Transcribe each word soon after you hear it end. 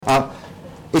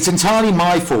It's entirely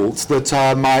my fault that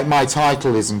my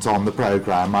title isn't on the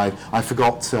programme. I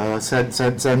forgot to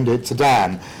send it to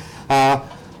Dan.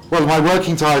 Well, my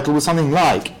working title was something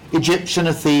like Egyptian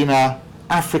Athena,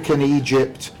 African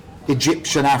Egypt,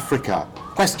 Egyptian Africa, ?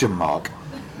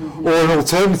 Or an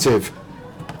alternative,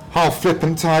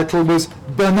 half-flippant title was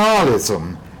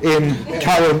Banalism in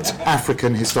Current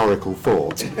African Historical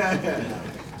Thought.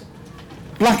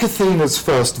 Black Athena's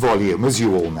first volume, as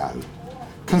you all know,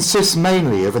 consists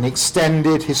mainly of an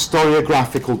extended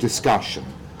historiographical discussion,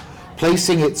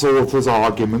 placing its author's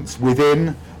arguments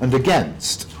within and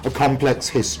against a complex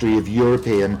history of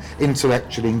European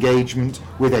intellectual engagement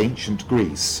with ancient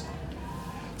Greece.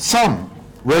 Some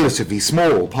relatively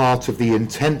small part of the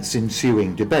intense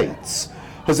ensuing debates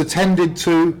has attended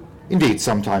to, indeed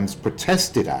sometimes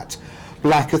protested at,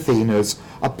 Black Athena's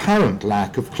apparent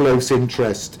lack of close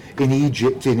interest in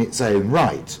Egypt in its own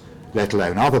right, let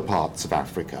alone other parts of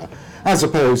Africa, as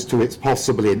opposed to its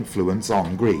possible influence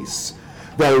on Greece,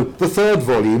 though the third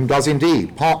volume does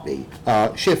indeed partly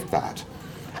shift that.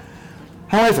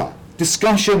 However,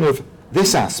 discussion of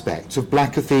this aspect of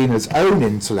Black Athena's own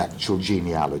intellectual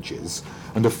genealogies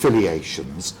and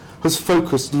affiliations has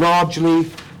focused largely,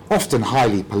 often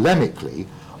highly polemically,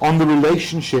 on the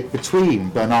relationship between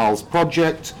Bernal's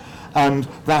project and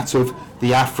that of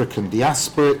the African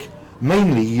diasporic,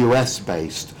 mainly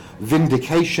US-based,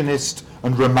 vindicationist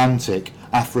and romantic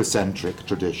Afrocentric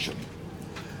tradition.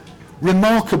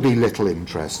 Remarkably little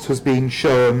interest has been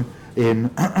shown in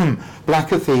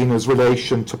Black Athena's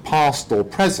relation to past or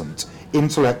present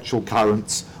intellectual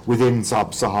currents within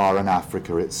sub-Saharan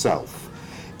Africa itself,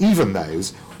 even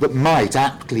those that might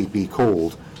aptly be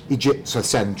called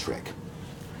Egyptocentric.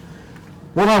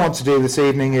 What I want to do this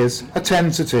evening is a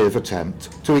tentative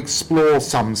attempt to explore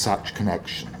some such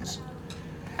connections.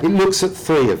 It looks at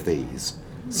three of these,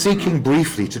 seeking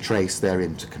briefly to trace their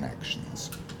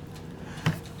interconnections.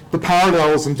 The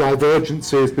parallels and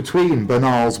divergences between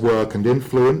Bernal's work and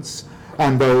influence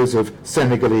and those of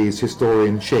Senegalese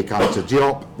historian Cheikh Anta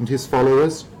Diop and his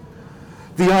followers.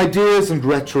 The ideas and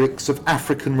rhetorics of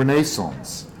African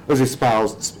Renaissance, as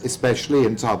espoused especially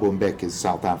in Thabo Mbeki's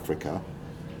South Africa.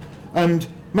 And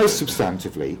most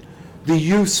substantively, the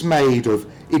use made of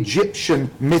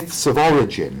Egyptian myths of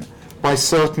origin by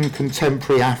certain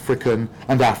contemporary African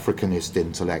and Africanist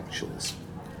intellectuals.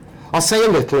 I'll say a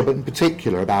little, but in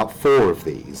particular, about four of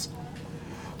these.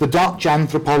 The Dutch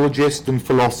anthropologist and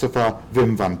philosopher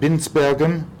Wim van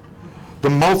Binsbergen, the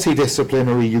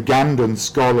multidisciplinary Ugandan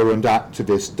scholar and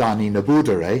activist Dani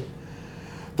Nabudere,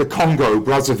 the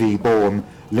Congo-Brazzaville-born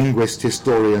linguist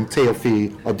historian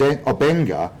Théophile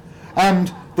Obenga,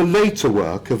 and the later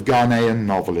work of Ghanaian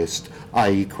novelist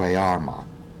Aikwe Arma.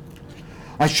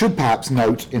 I should perhaps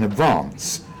note in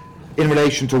advance, in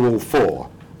relation to all four,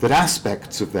 that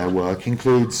aspects of their work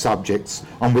include subjects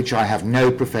on which I have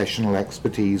no professional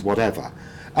expertise whatever,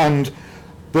 and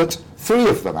that three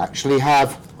of them actually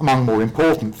have, among more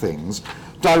important things,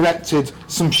 directed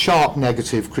some sharp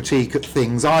negative critique at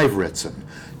things I've written,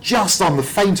 just on the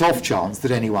faint off chance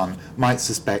that anyone might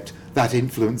suspect that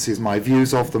influences my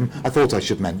views of them. I thought I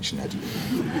should mention it.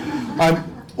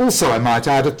 Also, I might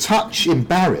add, a touch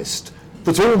embarrassed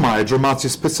that all my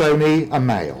dramatis personae are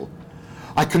male.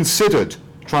 I considered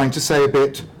trying to say a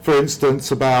bit, for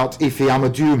instance, about Ife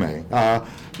Amadume,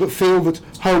 but feel that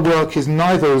her work is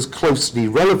neither as closely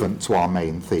relevant to our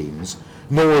main themes,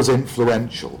 nor as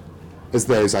influential as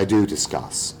those I do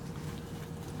discuss.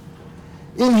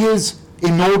 In his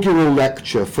inaugural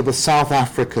lecture for the South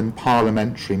African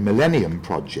Parliamentary Millennium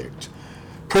Project,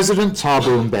 President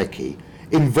Thabo Mbeki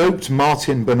invoked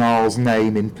Martin Bernal's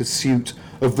name in pursuit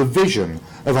of the vision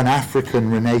of an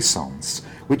African Renaissance,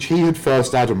 which he had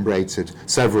first adumbrated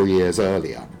several years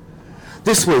earlier.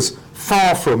 This was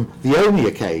far from the only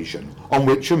occasion on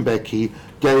which Mbeki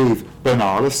gave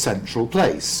Bernal a central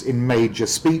place in major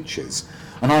speeches,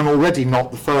 and I'm already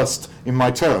not the first in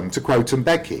my turn to quote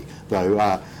Mbeki,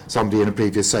 though somebody in a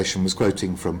previous session was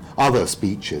quoting from other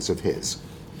speeches of his.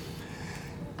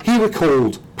 He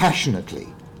recalled passionately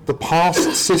the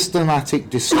past systematic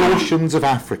distortions of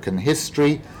African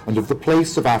history and of the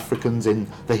place of Africans in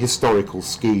the historical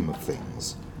scheme of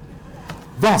things.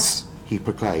 Thus, he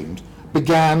proclaimed,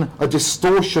 began a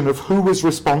distortion of who was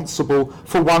responsible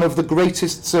for one of the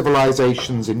greatest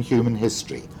civilizations in human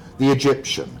history, the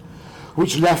Egyptian,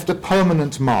 which left a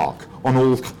permanent mark on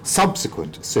all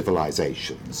subsequent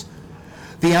civilizations.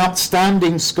 The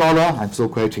outstanding scholar, I'm still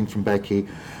quoting from Mbeki,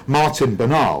 Martin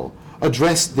Bernal,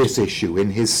 addressed this issue in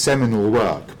his seminal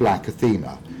work, Black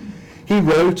Athena. He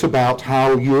wrote about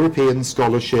how European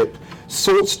scholarship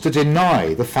sought to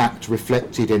deny the fact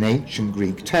reflected in ancient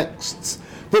Greek texts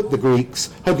that the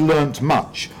Greeks had learnt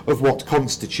much of what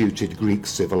constituted Greek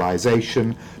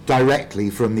civilization directly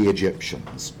from the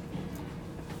Egyptians.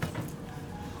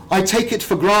 I take it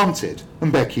for granted,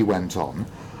 and Becky went on,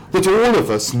 that all of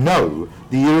us know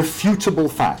the irrefutable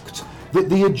fact that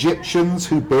the Egyptians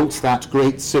who built that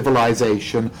great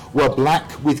civilization were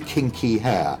black with kinky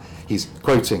hair. He's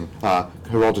quoting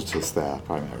Herodotus there,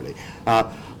 primarily.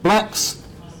 Blacks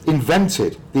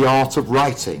invented the art of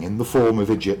writing in the form of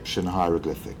Egyptian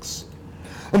hieroglyphics.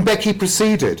 And Becky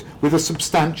proceeded with a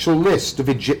substantial list of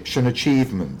Egyptian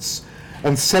achievements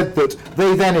and said that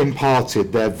they then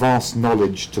imparted their vast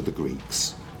knowledge to the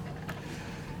Greeks.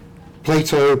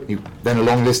 Plato, then a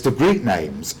long list of Greek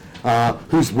names,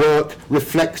 whose work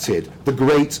reflected the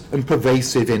great and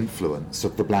pervasive influence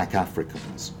of the black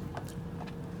Africans.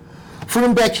 For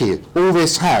Mbeki, all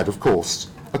this had, of course,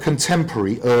 a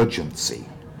contemporary urgency.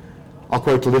 I'll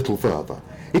quote a little further.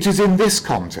 It is in this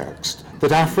context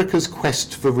that Africa's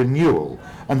quest for renewal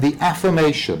and the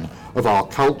affirmation of our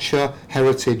culture,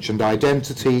 heritage and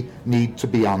identity need to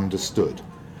be understood.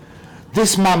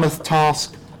 This mammoth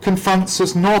task confronts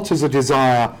us not as a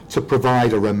desire to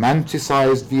provide a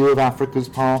romanticized view of Africa's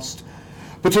past,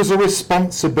 but as a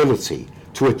responsibility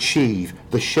to achieve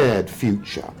the shared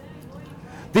future.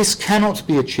 This cannot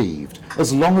be achieved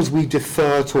as long as we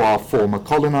defer to our former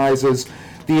colonizers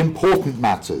the important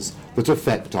matters that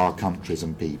affect our countries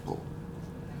and people.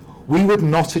 We would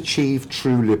not achieve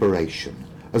true liberation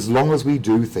as long as we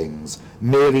do things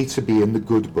merely to be in the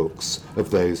good books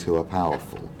of those who are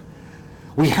powerful.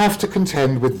 We have to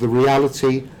contend with the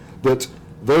reality that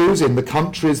those in the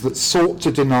countries that sought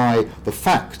to deny the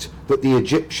fact that the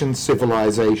Egyptian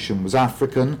civilization was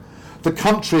African, the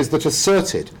countries that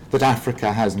asserted that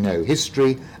Africa has no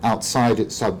history outside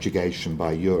its subjugation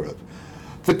by Europe,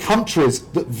 the countries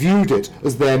that viewed it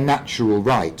as their natural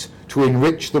right to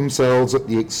enrich themselves at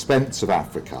the expense of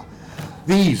Africa,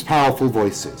 these powerful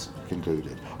voices,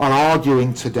 concluded, are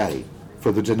arguing today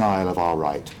for the denial of our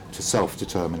right to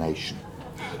self-determination.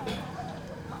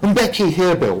 Mbeki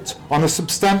here built on a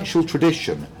substantial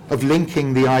tradition of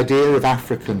linking the idea of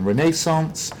African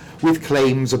Renaissance with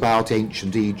claims about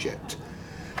ancient Egypt.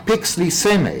 Pixley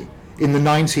Seme, in the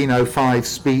 1905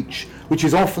 speech, which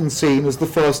is often seen as the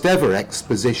first ever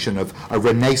exposition of a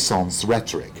Renaissance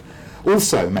rhetoric,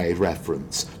 also made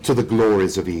reference to the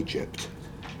glories of Egypt.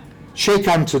 Sheikh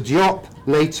Anta Diop,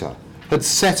 later, had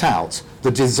set out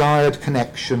the desired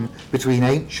connection between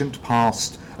ancient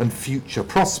past and future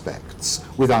prospects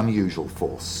with unusual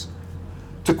force.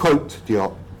 To quote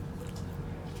Diop,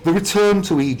 "The return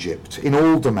to Egypt in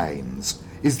all domains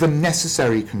is the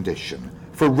necessary condition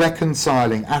for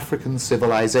reconciling African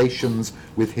civilizations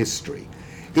with history,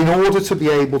 in order to be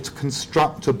able to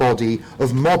construct a body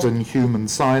of modern human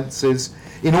sciences,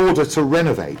 in order to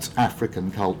renovate African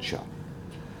culture.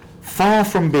 Far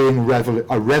from being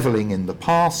reveling in the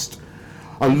past,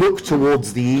 a look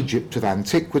towards the Egypt of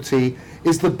antiquity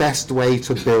is the best way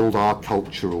to build our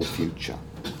cultural future."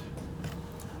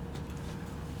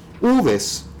 All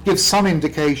this gives some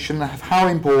indication of how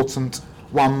important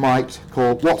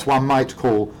what one might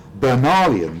call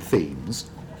Bernalian themes,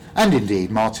 and indeed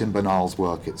Martin Bernal's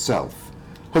work itself,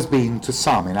 has been to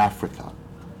some in Africa.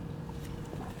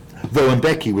 Though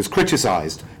Mbeki was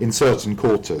criticised in certain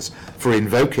quarters for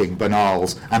invoking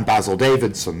Bernal's and Basil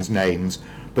Davidson's names,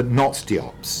 but not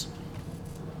Diop's.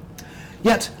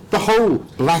 Yet the whole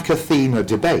Black Athena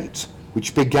debate,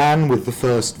 which began with the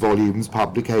first volume's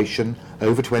publication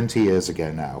over 20 years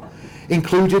ago now,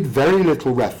 included very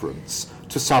little reference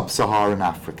to sub-Saharan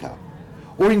Africa,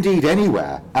 or indeed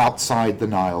anywhere outside the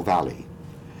Nile Valley.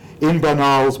 In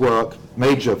Bernal's work,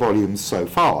 major volumes so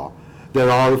far, there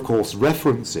are of course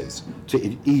references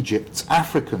to Egypt's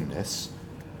Africanness,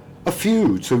 a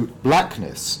few to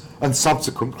blackness, and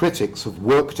subsequent critics have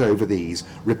worked over these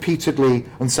repeatedly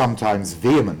and sometimes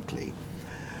vehemently,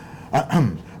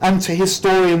 and to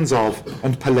historians of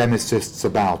and polemicists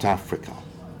about Africa.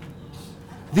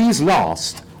 These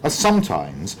last are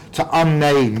sometimes to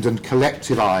unnamed and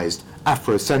collectivized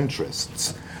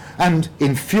Afrocentrists, and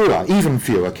in fewer, even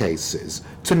fewer cases,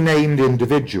 to named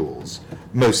individuals,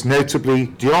 most notably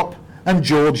Diop and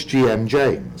George G.M.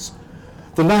 James,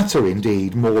 the latter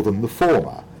indeed more than the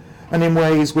former, and in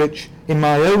ways which, in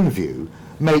my own view,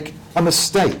 make a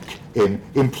mistake in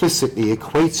implicitly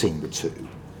equating the two.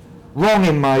 Wrong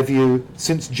in my view,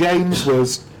 since James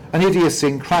was an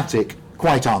idiosyncratic,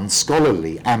 quite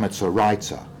unscholarly amateur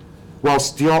writer,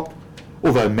 whilst Diop,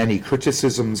 although many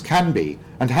criticisms can be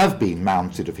and have been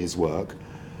mounted of his work,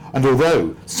 and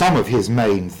although some of his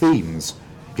main themes,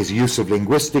 His use of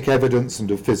linguistic evidence and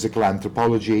of physical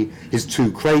anthropology, his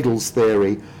two cradles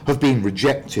theory, have been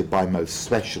rejected by most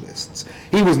specialists.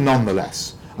 He was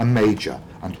nonetheless a major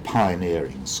and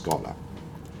pioneering scholar.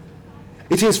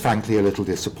 It is frankly a little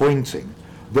disappointing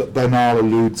that Bernal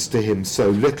alludes to him so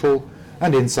little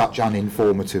and in such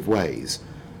uninformative ways,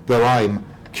 though I'm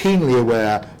keenly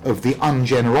aware of the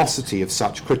ungenerosity of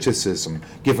such criticism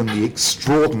given the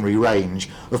extraordinary range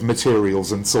of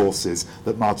materials and sources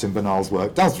that Martin Bernal's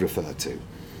work does refer to.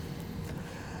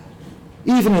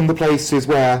 Even in the places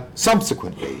where,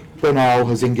 subsequently, Bernal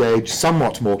has engaged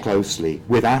somewhat more closely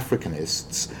with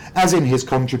Africanists, as in his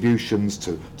contributions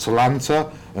to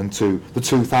Talanta and to the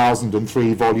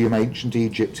 2003 volume Ancient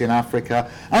Egypt in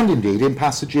Africa, and indeed in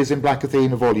passages in Black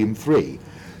Athena Volume 3,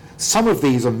 some of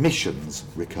these omissions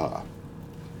recur.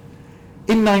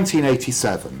 In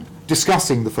 1987,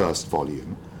 discussing the first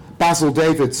volume, Basil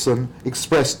Davidson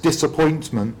expressed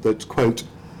disappointment that, quote,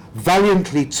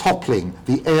 valiantly toppling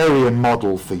the Aryan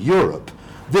model for Europe,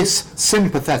 this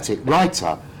sympathetic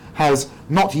writer has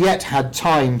not yet had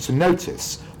time to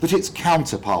notice that its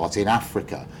counterpart in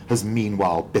Africa has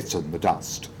meanwhile bitten the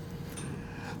dust.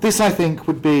 This, I think,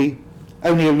 would be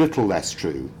only a little less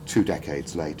true 2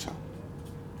 decades later.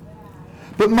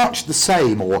 But much the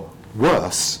same, or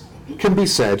worse, can be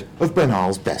said of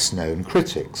Bernal's best-known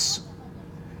critics.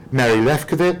 Mary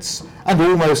Lefkowitz, and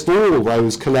almost all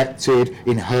those collected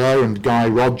in her and Guy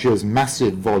Rogers'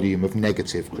 massive volume of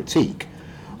negative critique,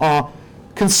 are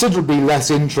considerably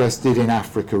less interested in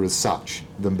Africa as such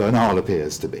than Bernal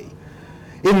appears to be.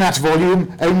 In that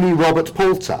volume, only Robert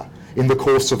Poulter, in the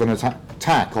course of an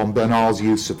attack on Bernal's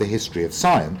use of the history of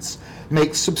science,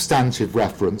 makes substantive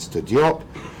reference to Diop,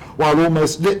 while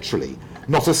almost literally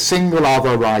not a single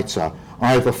other writer,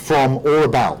 either from or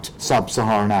about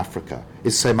sub-Saharan Africa,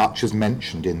 is so much as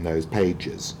mentioned in those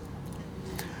pages.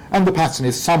 And the pattern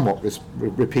is somewhat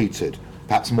repeated,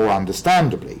 perhaps more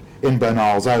understandably, in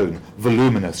Bernal's own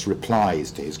voluminous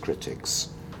replies to his critics.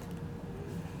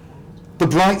 The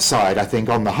bright side, I think,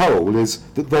 on the whole, is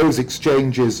that those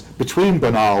exchanges between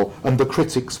Bernal and the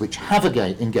critics which have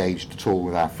engaged at all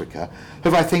with Africa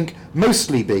have, I think,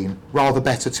 mostly been rather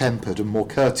better tempered and more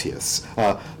courteous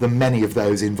than many of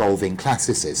those involving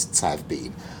classicists have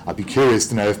been. I'd be curious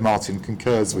to know if Martin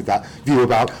concurs with that view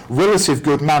about relative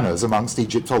good manners amongst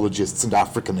Egyptologists and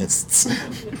Africanists.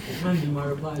 My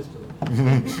replies to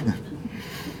them.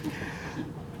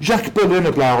 Jacques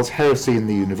Berliner-Blau's Heresy in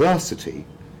the University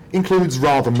includes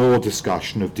rather more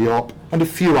discussion of Diop and a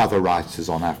few other writers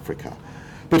on Africa,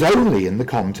 but only in the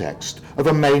context of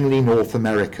a mainly North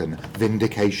American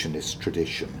vindicationist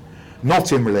tradition,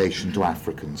 not in relation to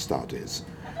African studies,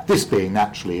 this being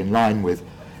naturally in line with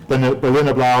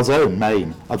Berliner-Blau's own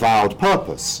main avowed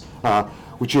purpose,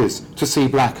 which is to see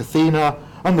Black Athena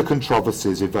and the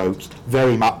controversies evoked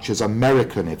very much as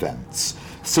American events,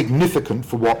 significant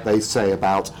for what they say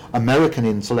about American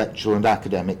intellectual and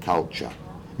academic culture,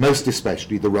 most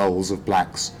especially the roles of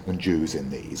blacks and Jews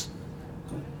in these.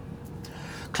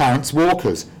 Clarence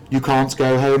Walker's You Can't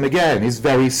Go Home Again is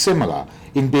very similar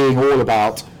in being all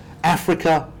about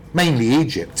Africa, mainly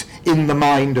Egypt, in the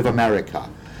mind of America.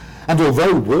 And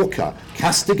although Walker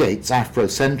castigates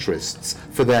Afrocentrists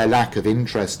for their lack of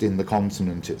interest in the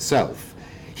continent itself,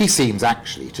 he seems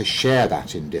actually to share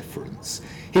that indifference.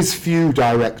 His few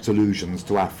direct allusions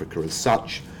to Africa as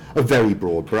such are very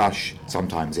broad brush,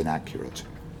 sometimes inaccurate.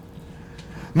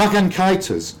 Magan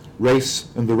Keita's Race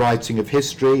and the Writing of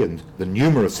History and the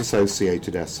numerous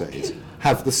associated essays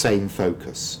have the same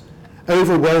focus,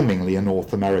 overwhelmingly a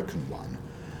North American one,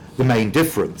 the main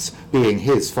difference being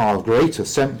his far greater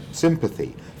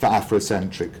sympathy for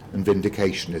Afrocentric and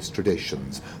vindicationist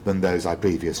traditions than those I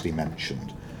previously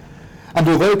mentioned. And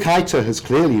although Keita has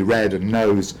clearly read and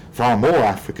knows far more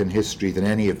African history than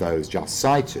any of those just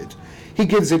cited, he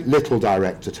gives it little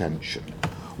direct attention,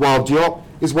 while Diop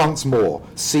is once more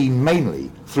seen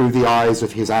mainly through the eyes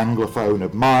of his Anglophone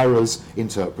admirers,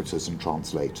 interpreters and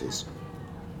translators.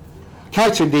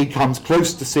 Keita indeed comes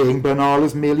close to seeing Bernal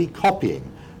as merely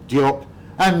copying Diop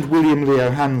and William Leo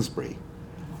Hansbury,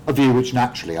 a view which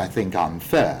naturally I think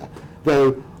unfair,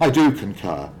 though I do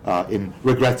concur in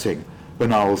regretting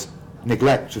Bernal's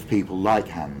neglect of people like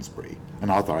Hansbury,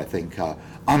 another, I think,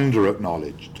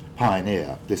 under-acknowledged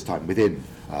pioneer, this time within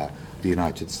the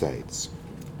United States.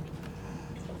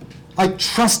 I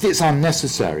trust it's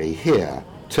unnecessary here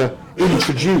to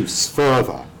introduce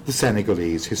further the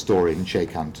Senegalese historian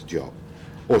Cheikh Anta Diop,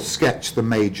 or sketch the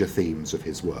major themes of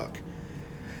his work.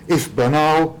 If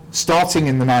Bernal, starting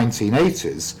in the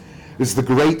 1980s, is the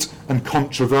great and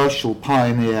controversial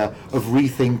pioneer of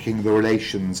rethinking the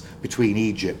relations between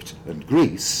Egypt and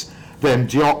Greece, then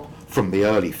Diop, from the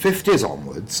early 50s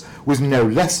onwards, was no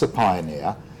less a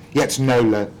pioneer, yet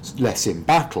no less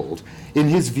embattled, in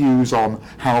his views on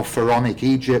how pharaonic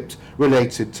Egypt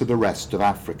related to the rest of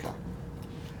Africa.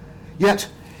 Yet,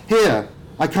 here,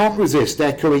 I can't resist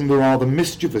echoing the rather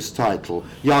mischievous title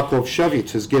Yakov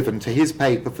Shavit has given to his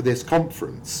paper for this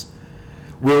conference.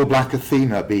 Will Black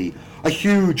Athena be a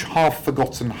huge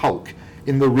half-forgotten hulk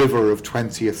in the river of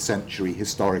 20th century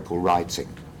historical writing?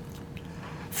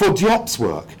 For Diop's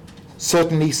work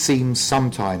certainly seems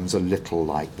sometimes a little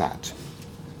like that.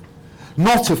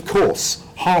 Not, of course,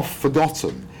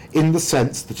 half-forgotten in the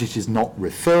sense that it is not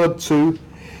referred to,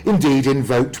 indeed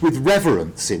invoked with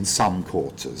reverence in some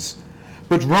quarters,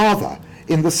 but rather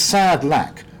in the sad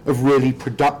lack of really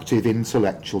productive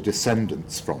intellectual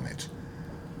descendants from it.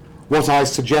 What I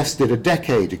suggested a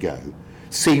decade ago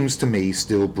seems to me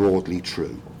still broadly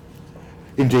true.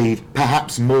 Indeed,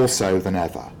 perhaps more so than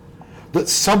ever, that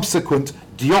subsequent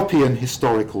Diopian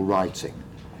historical writing,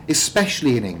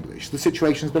 especially in English, the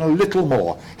situation's been a little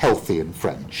more healthy in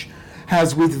French,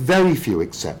 has, with very few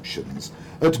exceptions,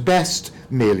 at best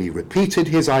merely repeated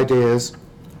his ideas,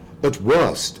 at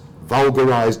worst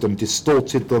vulgarized and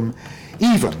distorted them,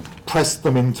 even pressed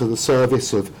them into the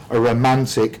service of a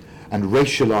romantic and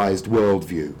racialized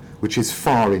worldview, which is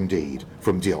far indeed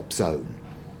from Diop's own.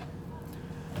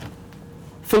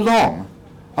 For long,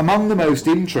 among the most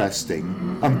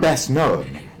interesting and best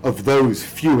known of those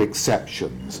few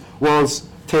exceptions was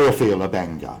Théophile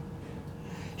Obenga.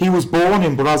 He was born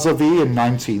in Brazzaville in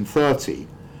 1930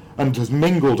 and has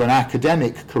mingled an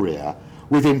academic career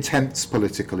with intense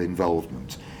political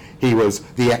involvement. He was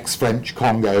the ex-French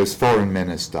Congo's foreign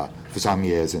minister for some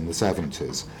years in the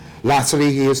 70s.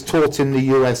 Latterly, he has taught in the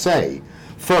USA,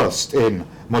 first in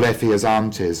Molefi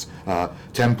Assante's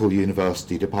Temple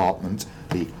University department,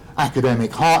 the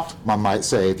academic heart, one might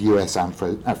say, of US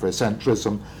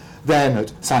Afrocentrism, then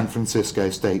at San Francisco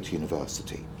State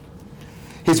University.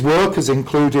 His work has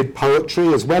included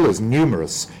poetry as well as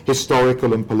numerous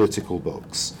historical and political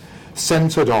books,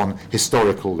 centered on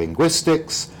historical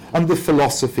linguistics and the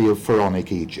philosophy of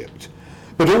pharaonic Egypt,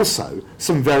 but also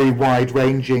some very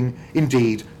wide-ranging,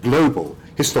 indeed global,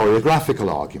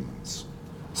 historiographical arguments.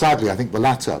 Sadly, I think the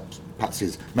latter, perhaps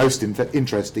his most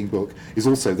interesting book, is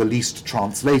also the least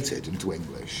translated into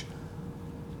English.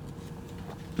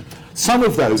 Some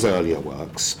of those earlier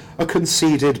works are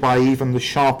conceded by even the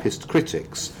sharpest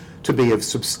critics to be of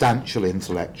substantial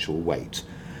intellectual weight,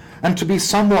 and to be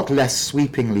somewhat less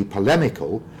sweepingly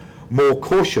polemical, more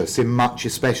cautious in much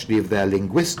especially of their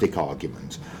linguistic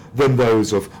argument than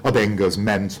those of Obenga's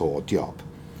mentor Diop.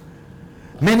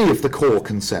 Many of the core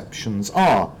conceptions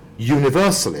are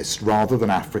universalist rather than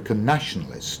African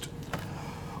nationalist.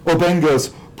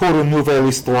 Obenga's Pour une nouvelle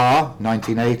histoire,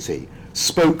 1980,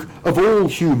 spoke of all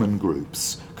human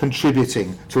groups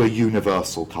contributing to a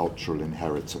universal cultural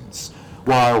inheritance,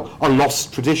 while A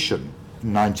Lost Tradition,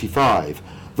 95,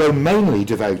 though mainly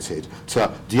devoted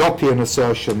to Diopian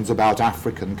assertions about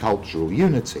African cultural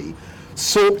unity,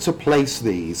 sought to place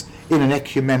these in an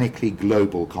ecumenically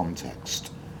global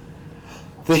context.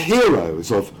 The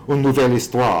heroes of Une Nouvelle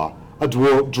Histoire are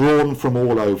drawn from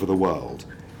all over the world,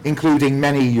 including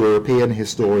many European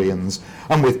historians,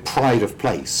 and with pride of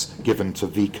place given to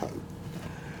Vico.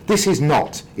 This is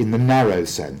not, in the narrow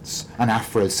sense, an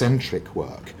Afrocentric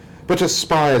work, but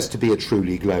aspires to be a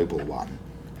truly global one.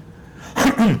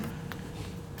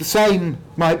 The same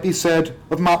might be said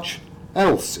of much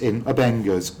else in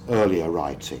Obenga's earlier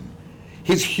writing.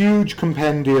 His huge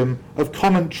compendium of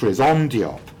commentaries on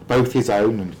Diop, both his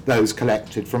own and those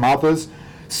collected from others,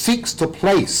 seeks to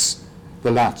place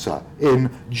the latter in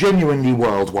genuinely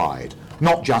worldwide,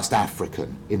 not just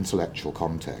African intellectual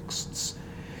contexts.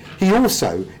 He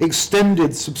also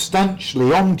extended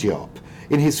substantially on Diop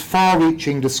in his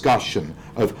far-reaching discussion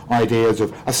of ideas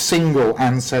of a single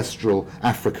ancestral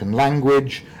African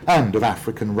language and of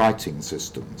African writing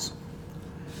systems.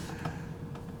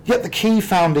 Yet the key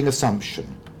founding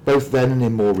assumption, both then and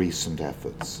in more recent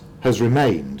efforts, has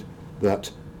remained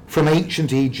that from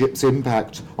ancient Egypt's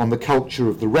impact on the culture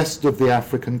of the rest of the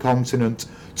African continent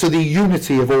to the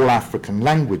unity of all African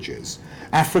languages,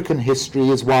 African history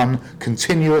is one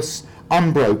continuous,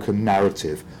 unbroken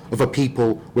narrative of a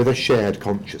people with a shared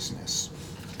consciousness.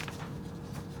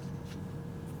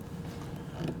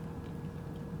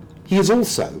 He has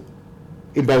also,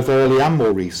 in both early and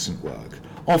more recent work,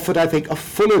 offered, I think, a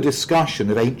fuller discussion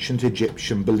of ancient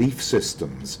Egyptian belief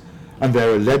systems and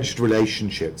their alleged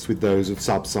relationships with those of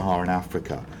sub-Saharan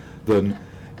Africa than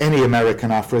any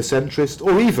American Afrocentrist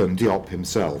or even Diop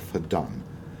himself had done.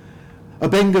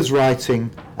 Obenga's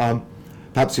writing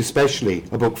perhaps especially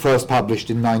a book first published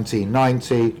in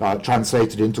 1990,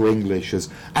 translated into English as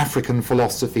African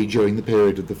Philosophy During the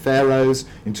Period of the Pharaohs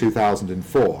in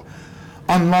 2004,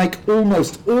 unlike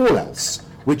almost all else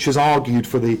which has argued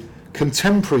for the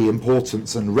contemporary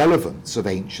importance and relevance of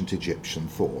ancient Egyptian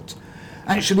thought,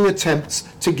 actually attempts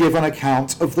to give an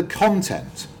account of the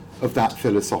content of that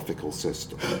philosophical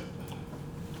system.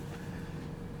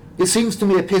 It seems to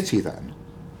me a pity, then,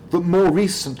 that more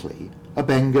recently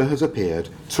Abenga has appeared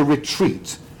to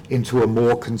retreat into a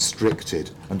more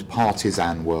constricted and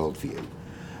partisan worldview,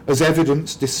 as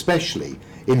evidenced especially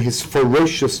in his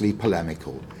ferociously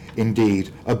polemical,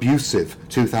 indeed abusive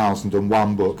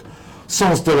 2001 book,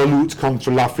 Sens de la lutte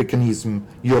contre l'africanisme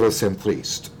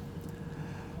eurocentriste.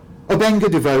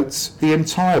 Abenga devotes the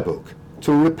entire book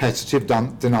to a repetitive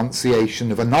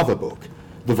denunciation of another book,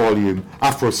 the volume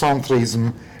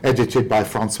Afrocentrisme, edited by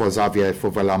François-Xavier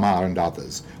Fauvelamar and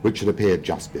others, which had appeared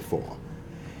just before.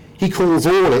 He calls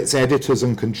all its editors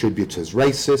and contributors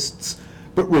racists,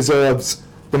 but reserves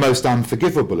the most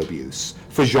unforgivable abuse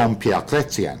for Jean-Pierre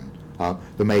Chrétien,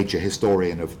 the major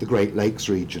historian of the Great Lakes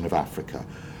region of Africa,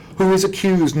 who is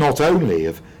accused not only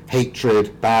of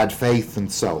hatred, bad faith,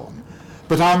 and so on,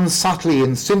 but unsubtly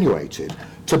insinuated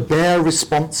to bear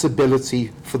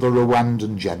responsibility for the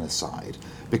Rwandan genocide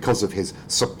because of his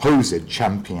supposed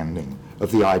championing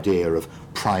of the idea of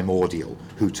primordial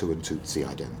Hutu and Tutsi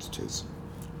identities.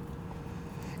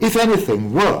 If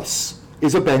anything, worse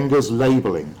is Abenga's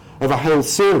labelling of a whole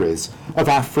series of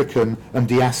African and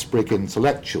diasporic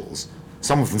intellectuals,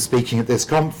 some of them speaking at this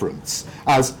conference,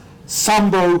 as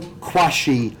Sambo,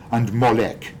 Kwashi, and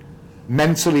Molek,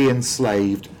 mentally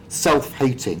enslaved,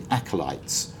 self-hating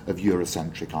acolytes of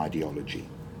Eurocentric ideology.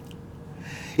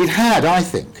 It had, I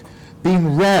think,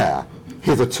 been rare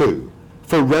hitherto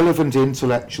for relevant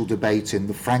intellectual debate in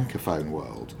the Francophone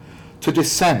world to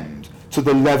descend to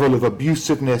the level of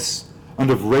abusiveness and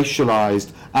of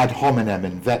racialized ad hominem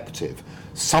invective,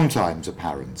 sometimes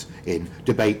apparent in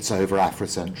debates over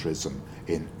Afrocentrism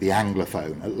in the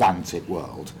Anglophone Atlantic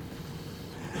world.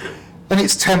 And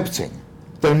it's tempting,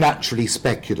 though naturally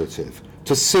speculative,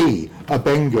 to see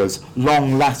Abenga's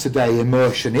long latter-day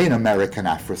immersion in American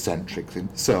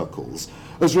Afrocentric circles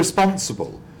as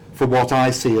responsible for what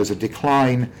I see as a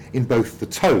decline in both the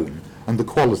tone and the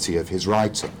quality of his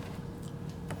writing.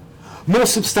 More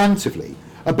substantively,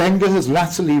 Abenga has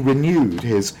latterly renewed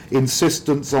his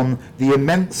insistence on the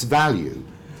immense value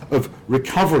of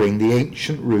recovering the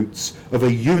ancient roots of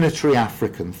a unitary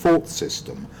African thought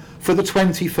system for the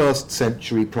 21st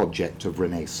century project of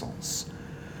Renaissance.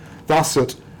 Thus,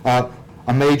 at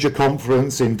a major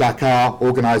conference in Dakar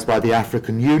organised by the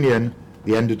African Union,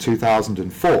 the end of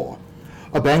 2004,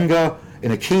 Abenga,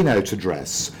 in a keynote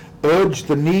address, urged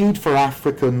the need for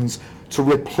Africans to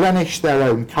replenish their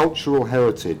own cultural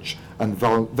heritage and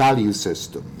value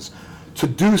systems, to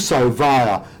do so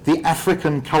via the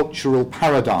African cultural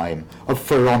paradigm of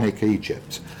Pharaonic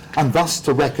Egypt, and thus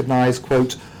to recognise,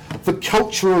 quote, the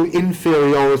cultural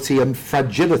inferiority and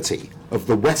fragility of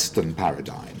the Western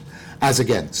paradigm, as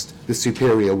against the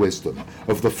superior wisdom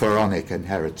of the Pharaonic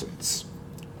inheritance.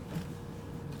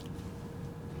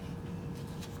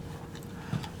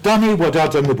 Dani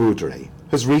Wadada Mbudire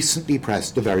has recently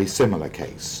pressed a very similar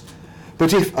case.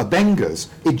 But if Abenga's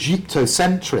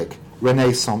Egyptocentric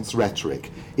Renaissance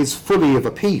rhetoric is fully of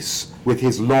a piece with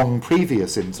his long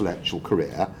previous intellectual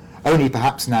career, only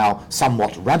perhaps now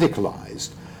somewhat radicalised,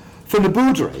 for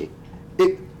Mbudire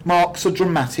it marks a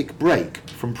dramatic break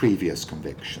from previous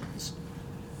convictions.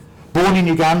 Born in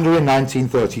Uganda in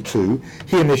 1932,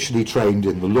 he initially trained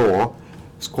in the law,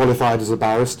 was qualified as a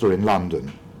barrister in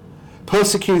London.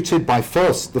 Persecuted by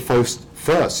the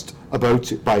first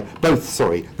Obote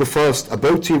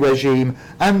regime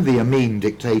and the Amin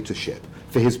dictatorship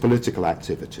for his political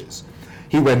activities,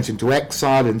 he went into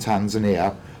exile in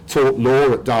Tanzania, taught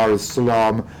law at Dar es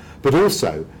Salaam, but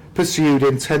also pursued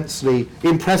impressively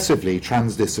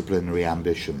transdisciplinary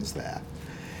ambitions there.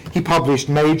 He published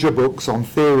major books on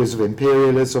theories of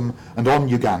imperialism and on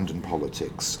Ugandan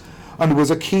politics, and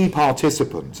was a key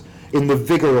participant in the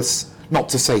vigorous, not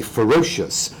to say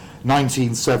ferocious,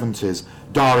 1970s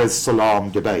Dar es Salaam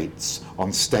debates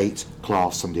on state,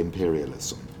 class and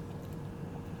imperialism.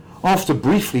 After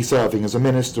briefly serving as a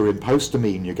minister in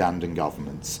post-Amin Ugandan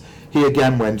governments, he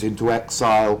again went into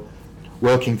exile,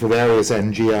 working for various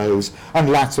NGOs, and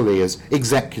latterly as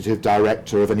executive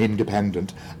director of an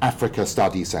independent Africa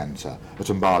Study Centre at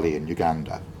Mbale in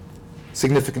Uganda.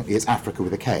 Significantly, it's Africa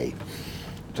with a K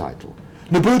title.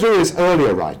 Mbudire's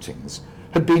earlier writings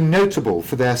had been notable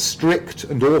for their strict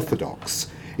and orthodox,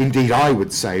 indeed I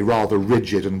would say rather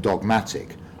rigid and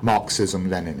dogmatic,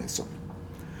 Marxism-Leninism.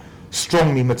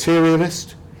 strongly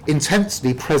materialist,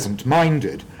 intensely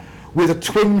present-minded, with a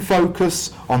twin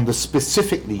focus on the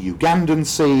specifically Ugandan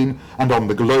scene and on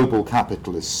the global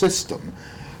capitalist system,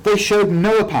 they showed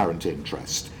no apparent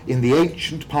interest in the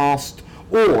ancient past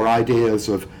or ideas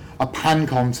of a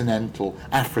pan-continental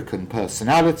African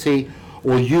personality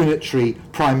or unitary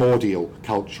primordial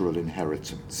cultural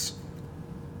inheritance.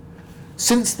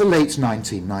 Since the late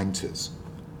 1990s,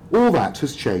 all that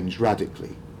has changed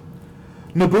radically.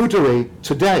 Nabudiri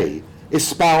today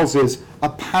espouses a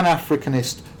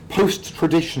Pan-Africanist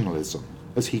post-traditionalism,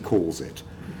 as he calls it,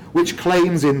 which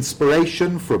claims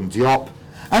inspiration from Diop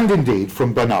and indeed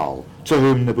from Banal, to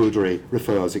whom Nabudiri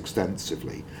refers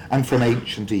extensively, and from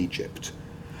ancient Egypt.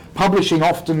 Publishing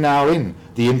often now in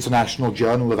the International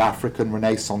Journal of African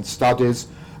Renaissance Studies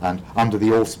and under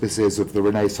the auspices of the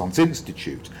Renaissance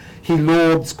Institute, he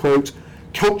lauds, quote,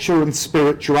 culture and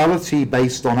spirituality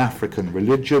based on African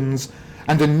religions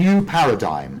and a new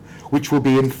paradigm which will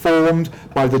be informed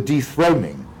by the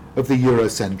dethroning of the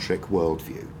Eurocentric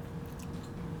worldview.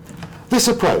 This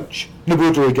approach,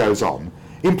 Nabudiri goes on,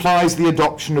 implies the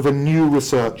adoption of a new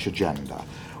research agenda,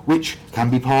 which can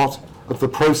be part of the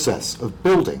process of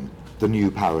building the new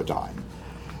paradigm.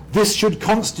 This should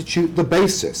constitute the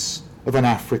basis of an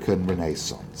African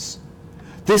Renaissance.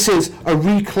 This is a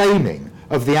reclaiming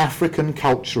of the African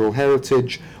cultural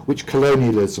heritage which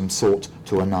colonialism sought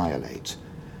to annihilate.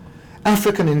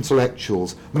 African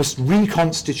intellectuals must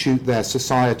reconstitute their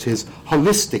societies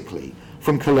holistically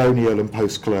from colonial and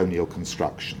post-colonial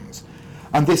constructions,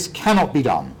 and this cannot be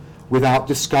done without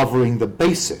discovering the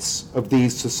basis of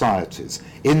these societies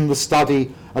in the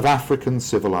study of African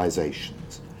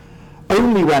civilizations.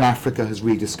 Only when Africa has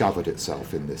rediscovered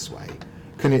itself in this way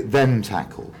can it then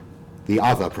tackle the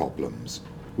other problems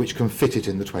which can fit it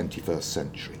in the 21st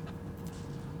century.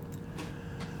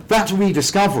 That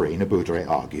rediscovery, Nabudiri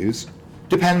argues,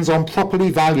 depends on properly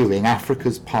valuing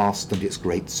Africa's past and its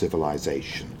great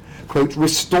civilization, quote,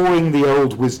 restoring the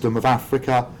old wisdom of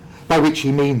Africa, by which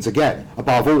he means, again,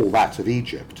 above all, that of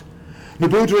Egypt.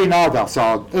 Nabudiri now thus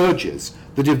urges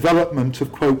the development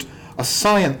of, quote, a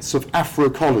science of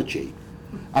Afroecology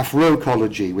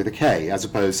with a K, as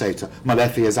opposed, say, to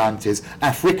Malefia's Anti's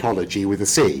Africology with a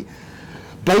C,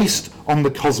 based on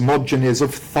the cosmogonies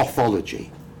of Thothology,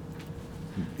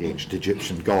 the ancient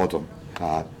Egyptian god and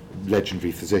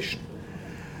legendary physician.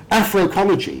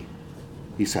 Afroecology,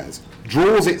 he says,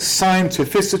 draws its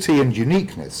scientificity and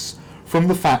uniqueness from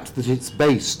the fact that it's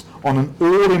based on an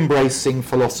all-embracing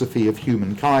philosophy of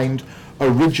humankind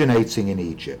originating in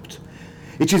Egypt.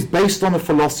 It is based on a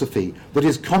philosophy that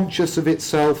is conscious of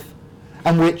itself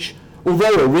and which,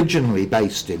 although originally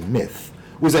based in myth,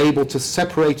 was able to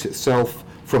separate itself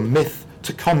from myth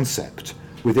to concept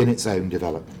within its own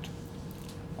development.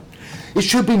 It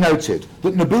should be noted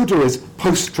that Nabudiri's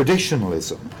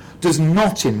post-traditionalism does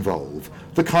not involve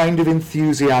the kind of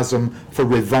enthusiasm for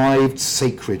revived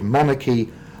sacred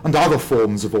monarchy and other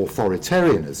forms of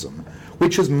authoritarianism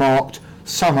which has marked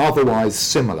some otherwise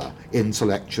similar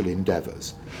intellectual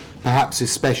endeavours, perhaps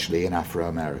especially in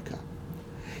Afro-America.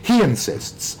 He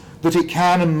insists that it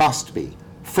can and must be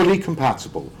fully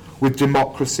compatible with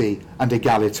democracy and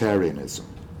egalitarianism.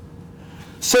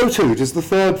 So too does the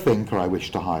third thinker I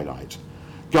wish to highlight,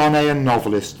 Ghanaian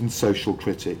novelist and social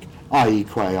critic I.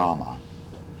 Kwei-Armah.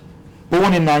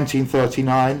 Born in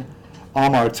 1939,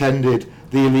 Armah attended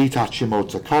the elite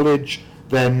Achimota College,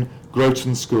 then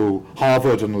Groton School,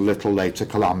 Harvard, and a little later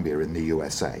Columbia in the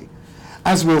USA.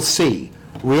 As we'll see,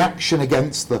 reaction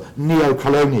against the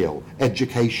neo-colonial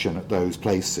education at those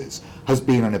places has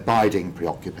been an abiding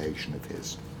preoccupation of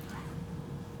his.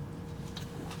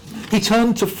 He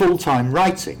turned to full-time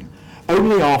writing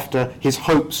only after his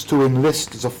hopes to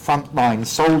enlist as a frontline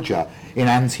soldier in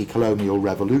anti-colonial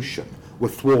revolution were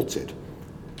thwarted.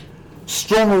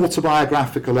 Strong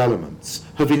autobiographical elements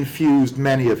have infused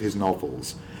many of his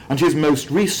novels, and his most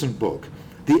recent book,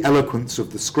 The Eloquence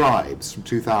of the Scribes, from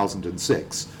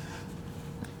 2006,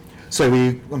 so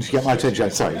we want to get my attention,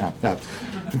 sorry, no.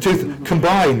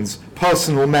 Combines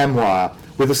personal memoir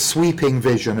with a sweeping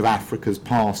vision of Africa's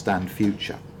past and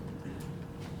future.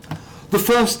 The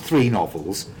first three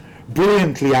novels,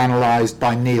 brilliantly analysed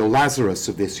by Neil Lazarus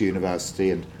of this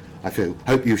university, and I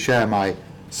hope you share my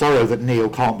sorrow that Neil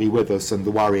can't be with us and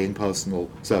the worrying personal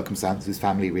circumstances,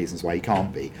 family reasons why he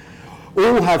can't be,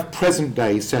 all have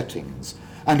present-day settings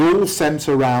and all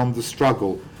centre around the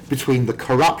struggle between the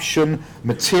corruption,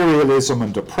 materialism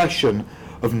and oppression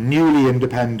of newly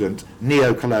independent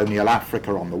neo-colonial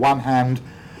Africa on the one hand,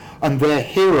 and their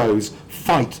heroes'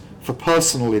 fight for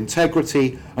personal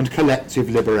integrity and collective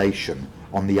liberation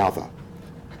on the other.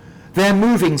 Their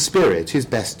moving spirit is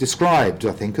best described,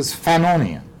 I think, as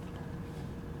Fanonian.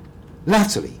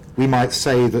 Latterly, we might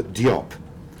say that Diop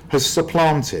has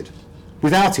supplanted,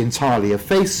 without entirely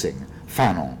effacing,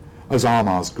 Fanon as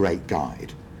Armag's great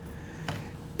guide.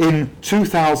 In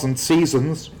 2000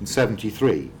 Seasons, in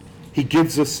 73, he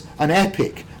gives us an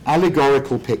epic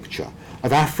allegorical picture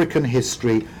of African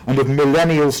history and of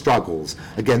millennial struggles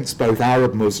against both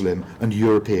Arab Muslim and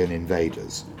European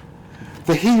invaders.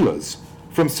 The Healers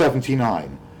from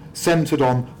 79 centred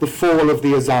on the fall of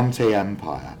the Asante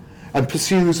Empire and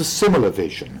pursues a similar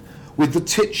vision, with the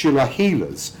titular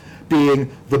healers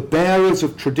being the bearers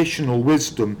of traditional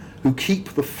wisdom who keep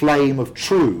the flame of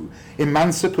true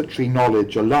emancipatory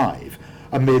knowledge alive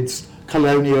amidst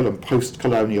colonial and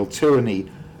post-colonial tyranny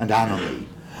and anarchy.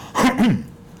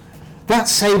 That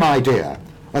same idea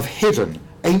of hidden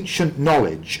ancient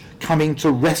knowledge coming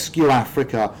to rescue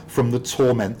Africa from the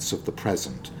torments of the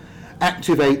present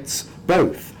activates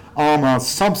both Armag's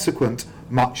subsequent,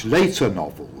 much later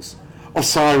novels,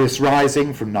 Osiris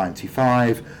Rising from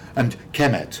 95 and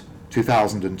Kemet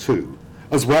 2002,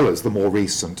 as well as the more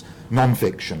recent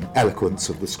non-fiction Eloquence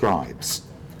of the Scribes.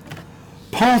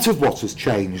 Part of what has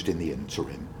changed in the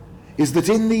interim is that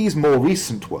in these more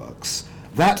recent works,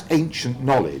 that ancient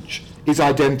knowledge is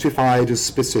identified as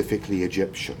specifically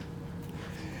Egyptian.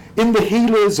 In the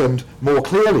Healers and more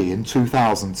clearly in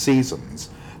 2000 Seasons,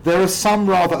 there are some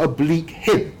rather oblique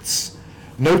hints,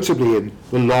 notably in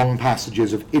the long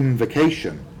passages of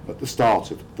invocation at the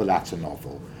start of the latter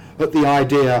novel, at the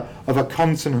idea of a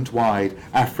continent-wide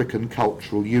African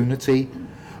cultural unity,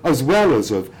 as well as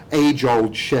of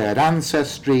age-old shared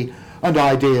ancestry and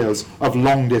ideas of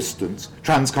long-distance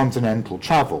transcontinental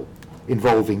travel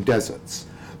involving deserts,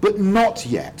 but not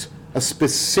yet a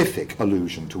specific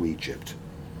allusion to Egypt.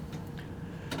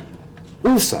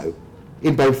 Also,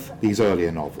 in both these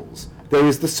earlier novels, there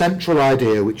is the central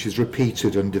idea which is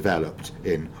repeated and developed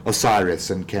in Osiris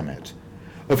and Kemet,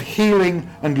 of healing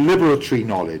and liberatory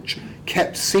knowledge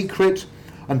kept secret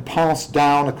and passed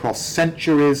down across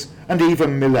centuries and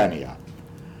even millennia.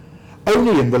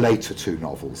 Only in the later two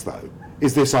novels, though,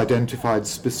 is this identified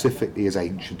specifically as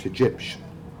ancient Egyptian.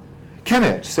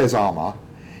 Kemet, says Armagh,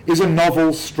 is a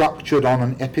novel structured on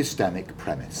an epistemic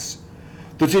premise,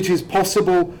 that it is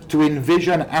possible to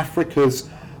envision Africa's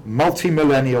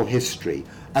multi-millennial history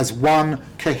as one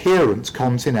coherent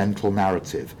continental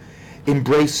narrative,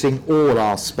 embracing all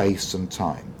our space and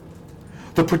time.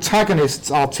 The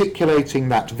protagonists articulating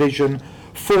that vision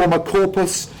form a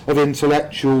corpus of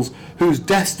intellectuals whose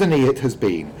destiny it has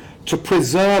been to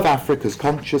preserve Africa's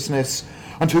consciousness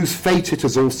and whose fate it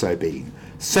has also been,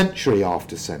 century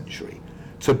after century,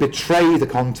 to betray the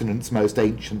continent's most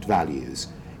ancient values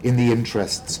in the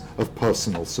interests of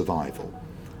personal survival.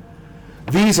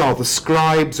 These are the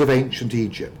scribes of ancient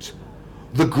Egypt,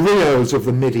 the griots of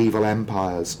the medieval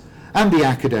empires, and the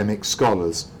academic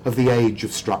scholars of the age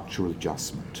of structural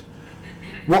adjustment.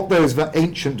 What those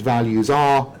ancient values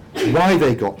are, why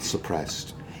they got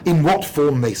suppressed, in what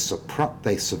form they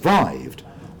survived,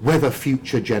 whether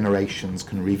future generations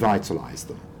can revitalize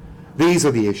them. These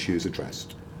are the issues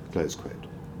addressed. Close quote.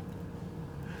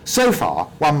 So far,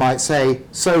 one might say,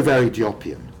 so very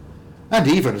Diopian, and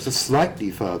even at a slightly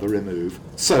further remove,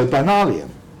 so Banalian.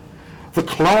 The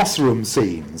classroom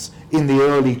scenes in the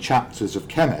early chapters of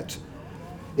Kemet,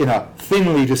 in a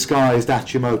thinly disguised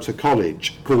Achimota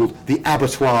college called the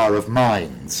Abattoir of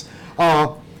Minds,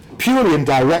 are purely and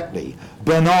directly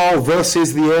Bernal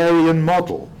versus the Aryan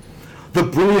model. The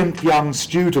brilliant young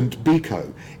student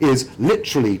Biko is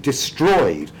literally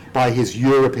destroyed by his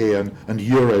European and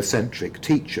Eurocentric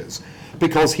teachers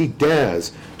because he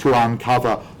dares to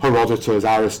uncover Herodotus,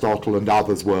 Aristotle and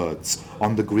others' words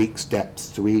on the Greeks' depths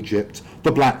to Egypt,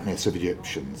 the blackness of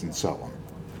Egyptians, and so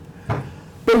on.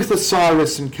 Both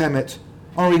Osiris and Kemet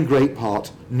are in great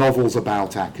part novels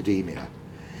about academia,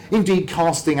 indeed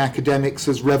casting academics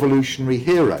as revolutionary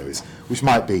heroes, which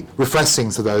might be refreshing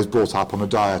to those brought up on a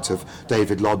diet of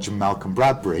David Lodge and Malcolm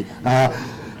Bradbury.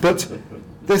 But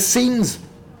there seems,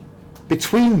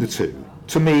 between the two,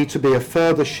 to me to be a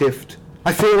further shift,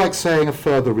 I feel like saying a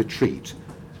further retreat.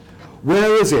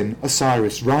 Whereas in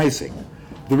Osiris Rising,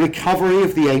 the recovery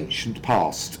of the ancient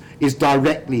past is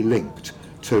directly linked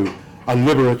to a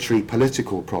liberatory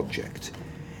political project,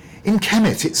 in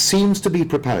Kemet it seems to be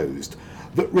proposed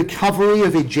that recovery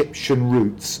of Egyptian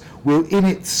roots will in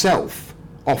itself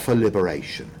offer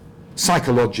liberation,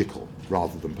 psychological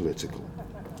rather than political.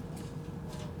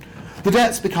 The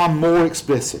debts become more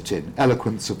explicit in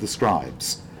Eloquence of the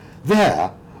Scribes.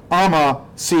 There, Armagh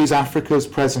sees Africa's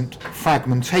present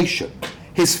fragmentation,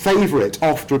 his favourite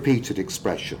oft-repeated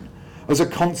expression, as a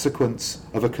consequence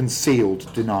of a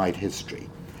concealed, denied history.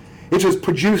 It has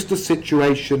produced a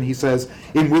situation, he says,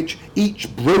 in which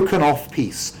each broken-off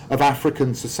piece of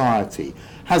African society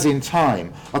has in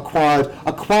time acquired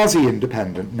a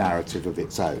quasi-independent narrative of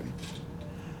its own.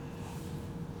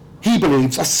 He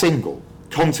believes a single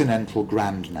continental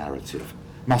grand narrative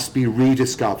must be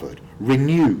rediscovered,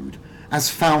 renewed, as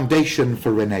foundation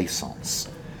for Renaissance.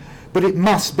 But it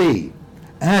must be,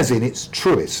 as in its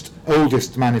truest,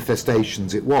 oldest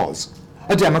manifestations it was,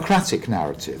 a democratic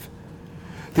narrative.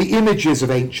 The images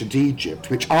of ancient Egypt,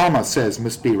 which Armour says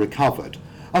must be recovered,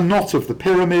 are not of the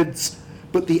pyramids,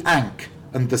 but the ankh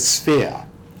and the sphere,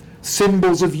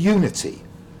 symbols of unity,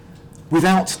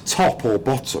 without top or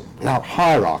bottom, without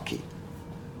hierarchy,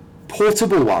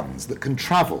 portable ones that can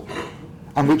travel,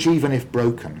 and which, even if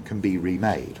broken, can be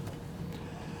remade.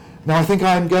 Now, I think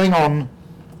I'm going on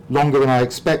longer than I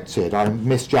expected. I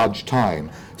misjudged time.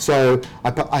 So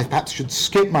I perhaps should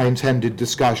skip my intended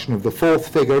discussion of the fourth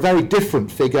figure, a very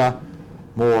different figure,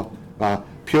 more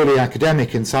purely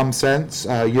academic in some sense,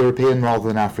 European rather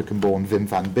than African-born Wim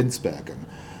van Binsbergen.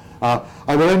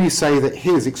 I will only say that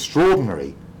his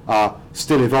extraordinary,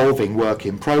 still evolving work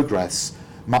in progress,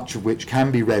 much of which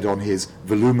can be read on his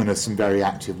voluminous and very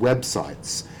active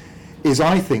websites, is,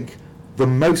 I think, the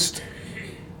most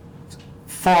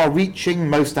far-reaching,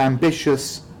 most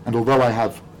ambitious, and although I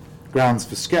have grounds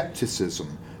for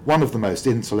scepticism, one of the most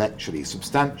intellectually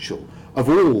substantial of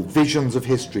all visions of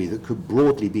history that could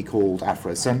broadly be called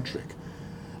Afrocentric.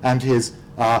 And his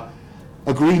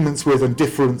agreements with and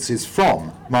differences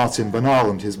from Martin Bernal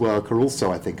and his work are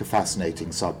also, I think, a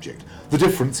fascinating subject. The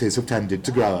differences have tended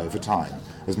to grow over time,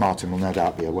 as Martin will no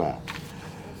doubt be aware.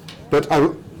 But I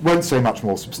won't say much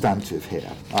more substantive here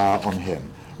on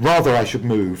him. Rather, I should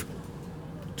move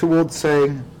towards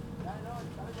saying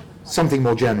something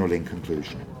more general in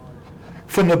conclusion.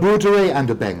 For Nabudere and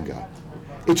Abenga,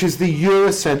 it is the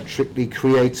Eurocentrically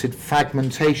created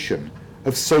fragmentation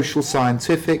of social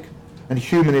scientific and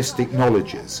humanistic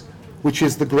knowledges which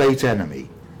is the great enemy,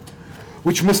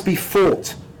 which must be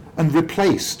fought and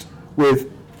replaced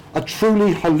with a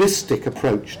truly holistic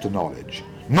approach to knowledge.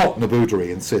 Not, Nabudere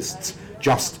insists,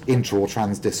 just inter or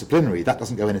transdisciplinary. That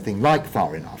doesn't go anything like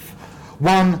far enough.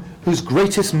 One whose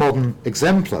greatest modern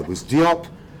exemplar was Diop,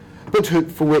 but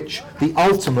for which the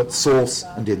ultimate source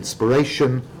and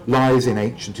inspiration lies in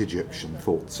ancient Egyptian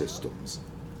thought systems.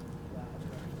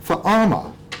 For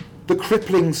Armour, the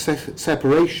crippling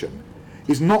separation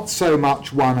is not so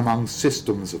much one among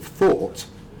systems of thought,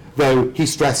 though he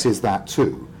stresses that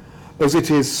too, as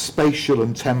it is spatial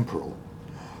and temporal,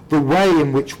 the way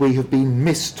in which we have been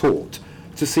mistaught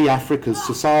to see Africa's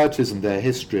societies and their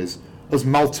histories as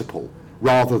multiple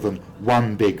rather than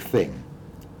one big thing.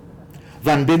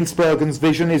 Van Binsbergen's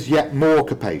vision is yet more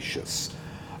capacious,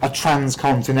 a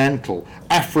transcontinental,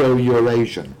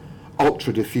 Afro-Eurasian,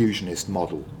 ultra-diffusionist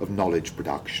model of knowledge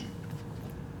production.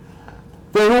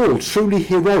 They're all truly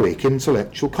heroic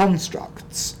intellectual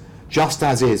constructs, just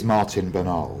as is Martin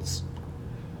Bernal's.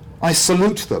 I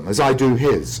salute them, as I do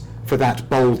his, for that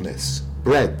boldness,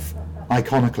 breadth,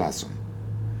 iconoclasm.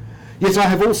 Yet I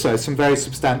have also some very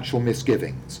substantial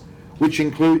misgivings, which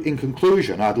include, in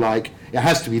conclusion, it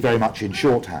has to be very much in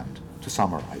shorthand, to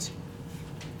summarise.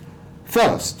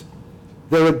 First,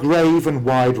 there are grave and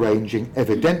wide-ranging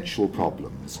evidential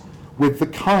problems with the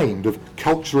kind of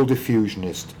cultural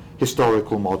diffusionist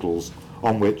historical models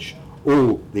on which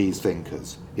all these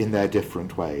thinkers, in their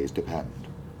different ways, depend.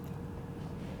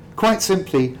 Quite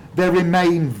simply, there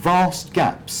remain vast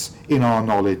gaps in our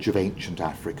knowledge of ancient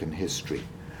African history,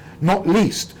 not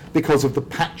least because of the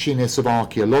patchiness of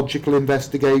archaeological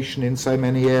investigation in so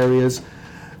many areas,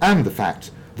 and the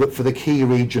fact that for the key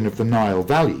region of the Nile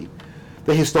Valley,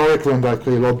 the historical and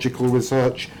archaeological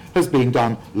research has been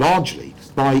done largely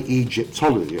by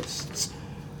Egyptologists,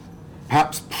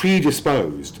 perhaps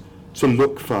predisposed to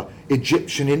look for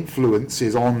Egyptian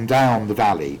influences on down the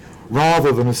valley,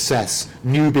 rather than assess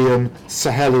Nubian,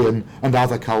 Sahelian, and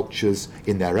other cultures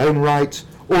in their own right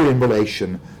or in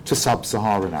relation to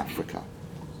sub-Saharan Africa.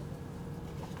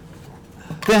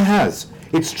 There has,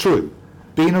 it's true,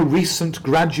 been a recent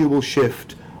gradual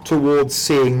shift towards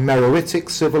seeing Meroitic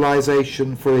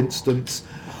civilization, for instance,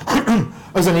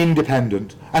 as an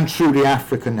independent and truly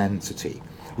African entity,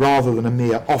 rather than a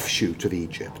mere offshoot of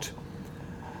Egypt.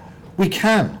 We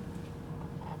can,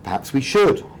 perhaps we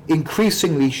should,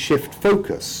 increasingly shift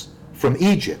focus from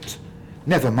Egypt,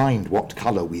 never mind what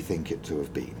colour we think it to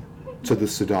have been, to the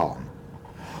Sudan.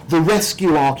 The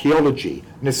rescue archaeology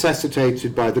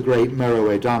necessitated by the Great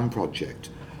Meroe Dam project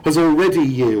has already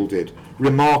yielded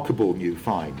remarkable new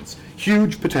finds,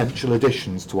 huge potential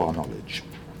additions to our knowledge.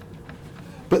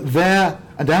 But there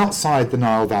and outside the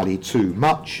Nile Valley too,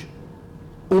 much,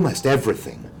 almost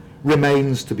everything,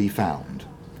 remains to be found.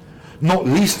 Not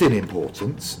least in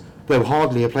importance, though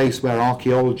hardly a place where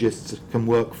archaeologists can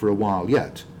work for a while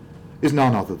yet, is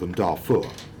none other than Darfur.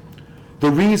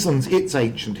 The reasons its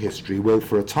ancient history will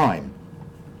for a time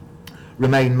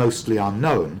remain mostly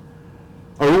unknown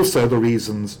are also the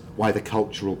reasons why the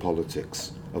cultural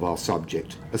politics of our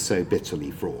subject are so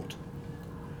bitterly fraught.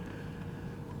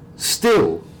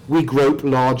 Still, we grope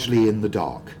largely in the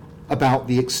dark about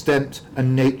the extent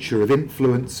and nature of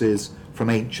influences from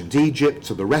ancient Egypt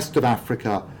to the rest of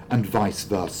Africa and vice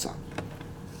versa.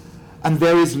 And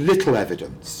there is little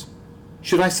evidence,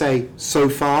 should I say so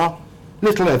far,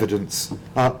 little evidence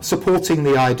supporting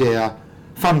the idea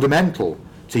fundamental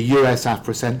to US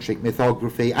Afrocentric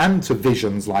mythography and to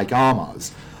visions like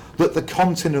Arma's, that the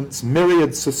continent's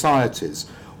myriad societies,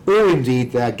 or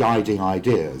indeed their guiding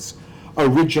ideas,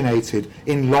 originated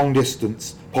in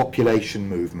long-distance population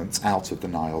movements out of the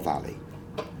Nile Valley.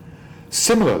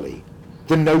 Similarly,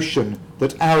 the notion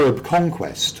that Arab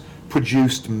conquest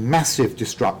produced massive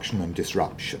destruction and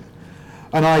disruption,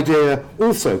 an idea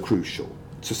also crucial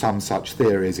to some such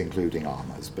theories, including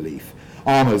Arma's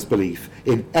belief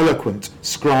in eloquent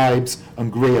scribes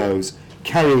and griots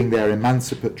carrying their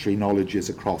emancipatory knowledges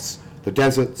across the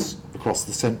deserts, across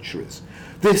the centuries.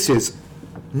 This is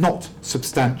not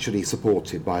substantially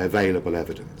supported by available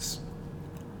evidence.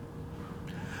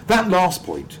 That last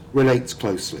point relates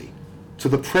closely to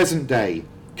the present-day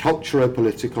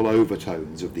culturo-political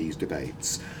overtones of these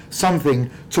debates,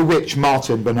 something to which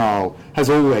Martin Bernal has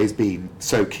always been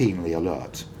so keenly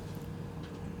alert.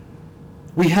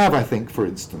 We have, I think, for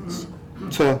instance,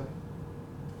 to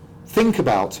think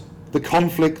about the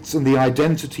conflicts and the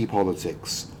identity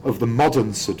politics of the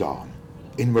modern Sudan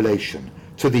in relation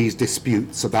to these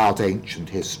disputes about ancient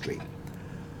history.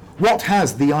 What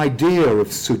has the idea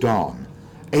of Sudan,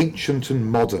 ancient and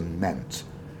modern, meant,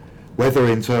 whether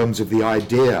in terms of the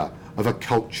idea of a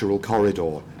cultural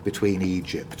corridor between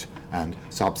Egypt and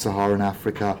sub-Saharan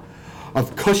Africa,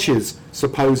 of Kush's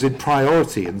supposed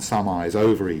priority in some eyes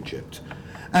over Egypt,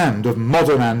 and of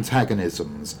modern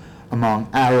antagonisms among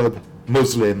Arab,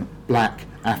 Muslim, Black,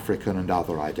 African and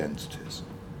other identities.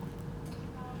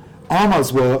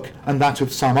 Arma's work and that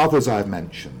of some others I've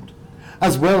mentioned,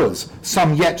 as well as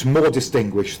some yet more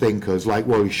distinguished thinkers like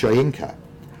Wole Soyinka,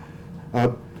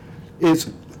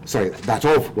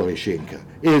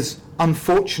 is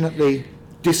unfortunately,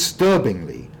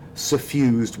 disturbingly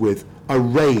suffused with a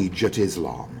rage at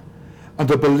Islam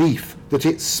and a belief that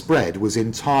its spread was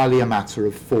entirely a matter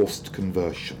of forced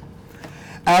conversion.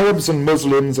 Arabs and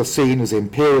Muslims are seen as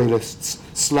imperialists,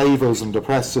 slavers and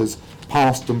oppressors,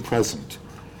 past and present.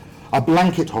 A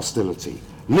blanket hostility,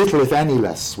 little if any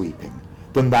less sweeping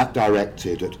than that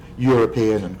directed at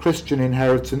European and Christian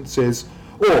inheritances,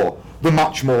 or the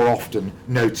much more often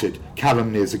noted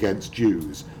calumnies against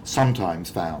Jews, sometimes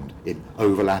found in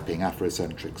overlapping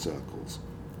Afrocentric circles.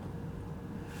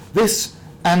 This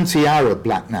anti-Arab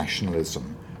black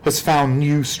nationalism has found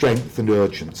new strength and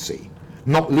urgency,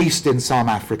 not least in some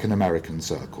African American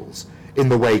circles, in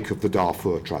the wake of the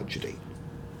Darfur tragedy.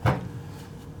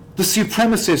 The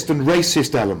supremacist and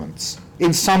racist elements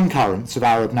in some currents of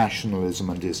Arab nationalism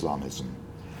and Islamism,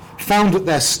 found at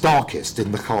their starkest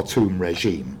in the Khartoum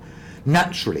regime,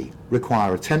 naturally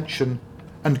require attention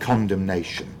and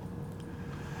condemnation.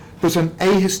 But an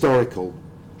ahistorical,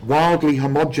 wildly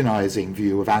homogenizing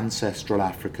view of ancestral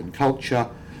African culture,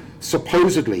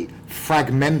 supposedly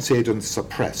fragmented and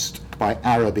suppressed by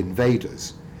Arab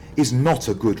invaders, is not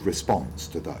a good response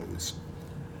to those.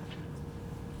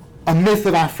 A myth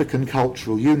of African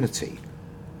cultural unity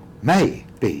may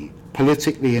be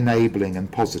politically enabling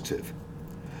and positive,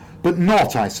 but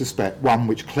not, I suspect, one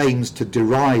which claims to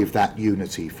derive that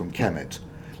unity from Kemet,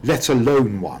 let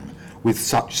alone one with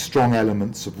such strong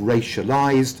elements of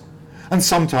racialized and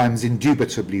sometimes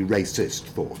indubitably racist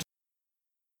thought.